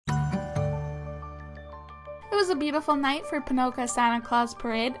was a beautiful night for Ponoka Santa Claus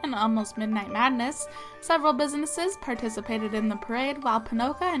Parade and Almost Midnight Madness. Several businesses participated in the parade, while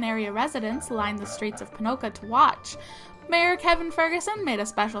Ponoka and area residents lined the streets of Ponoka to watch. Mayor Kevin Ferguson made a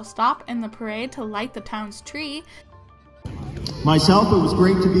special stop in the parade to light the town's tree. Myself, it was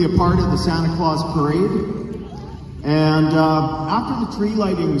great to be a part of the Santa Claus Parade. And after the tree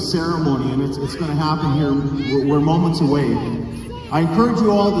lighting ceremony, and it's going to happen here, we're moments away, I encourage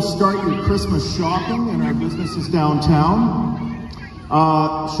you all to start your Christmas shopping in our businesses downtown.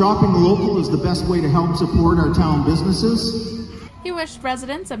 Shopping local is the best way to help support our town businesses. He wished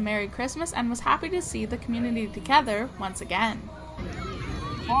residents a Merry Christmas and was happy to see the community together once again.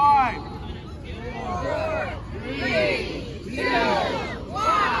 5, 4, 3, 2,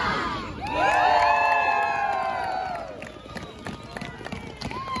 1.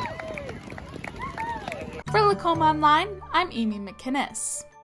 For Lacombe Online, I'm Amy McInnes.